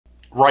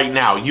Right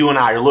now, you and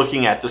I are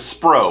looking at the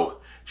Spro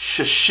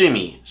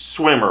Sashimmy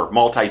Swimmer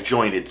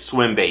multi-jointed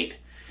swim bait,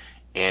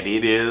 and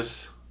it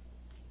is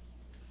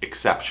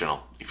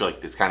exceptional. If you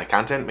like this kind of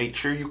content, make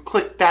sure you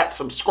click that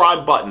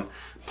subscribe button.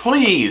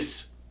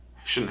 Please!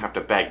 I shouldn't have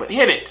to beg, but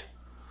hit it!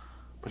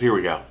 But here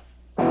we go.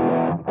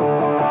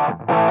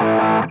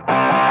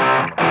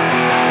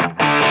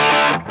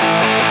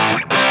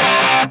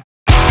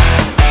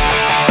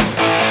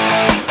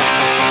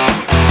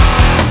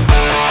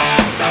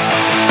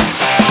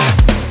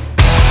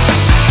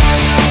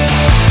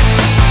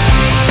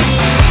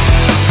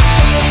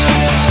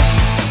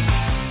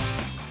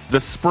 The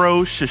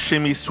Spro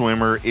Sashimmy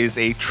Swimmer is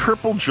a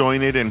triple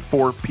jointed and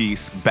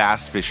 4-piece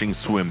bass fishing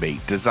swim bait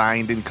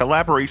designed in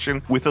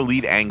collaboration with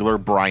elite angler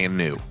Brian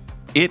New.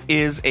 It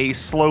is a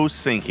slow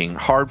sinking,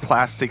 hard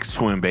plastic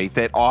swim bait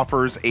that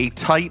offers a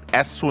tight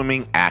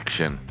S-swimming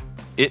action.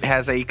 It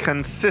has a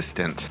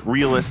consistent,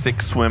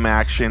 realistic swim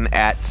action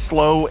at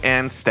slow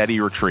and steady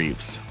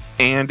retrieves,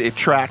 and it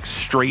tracks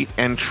straight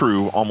and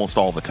true almost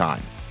all the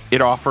time.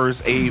 It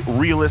offers a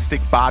realistic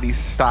body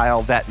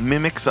style that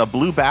mimics a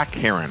blueback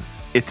heron.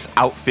 It's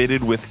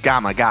outfitted with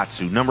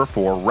Gamakatsu No.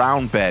 4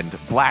 round bend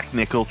black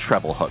nickel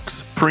treble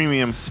hooks,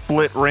 premium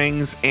split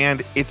rings,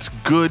 and it's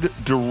good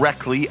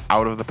directly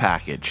out of the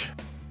package.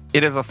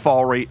 It has a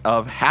fall rate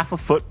of ½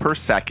 foot per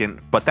second,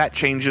 but that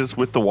changes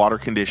with the water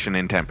condition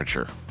and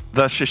temperature.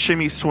 The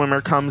Sashimmy Swimmer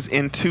comes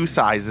in 2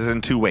 sizes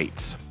and 2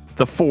 weights.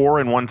 The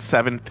 4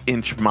 1/7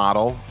 inch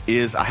model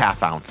is a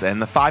 ½ ounce,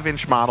 and the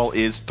 5-inch model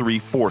is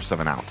 3/4 of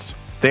an ounce.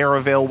 They are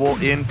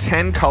available in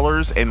 10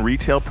 colors and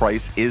retail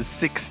price is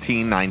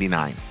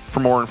 $16.99. For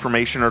more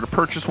information or to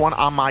purchase one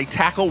on my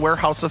Tackle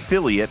Warehouse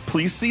affiliate,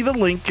 please see the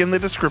link in the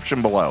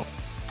description below.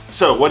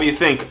 So what do you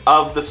think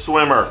of the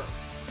swimmer?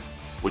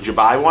 Would you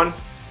buy one?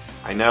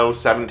 I know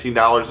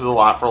 $17 is a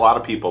lot for a lot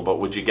of people, but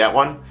would you get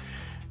one?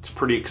 It's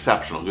pretty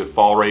exceptional. Good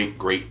fall rate,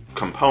 great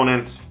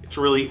components. It's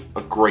really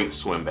a great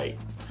swim bait.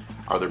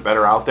 Are there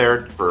better out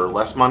there for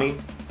less money?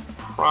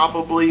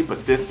 Probably,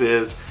 but this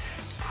is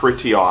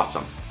pretty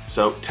awesome.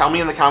 So tell me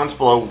in the comments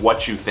below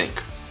what you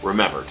think.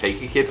 Remember,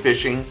 take a kid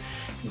fishing,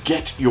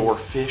 get your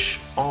fish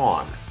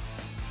on.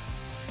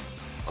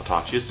 I'll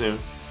talk to you soon.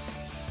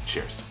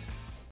 Cheers.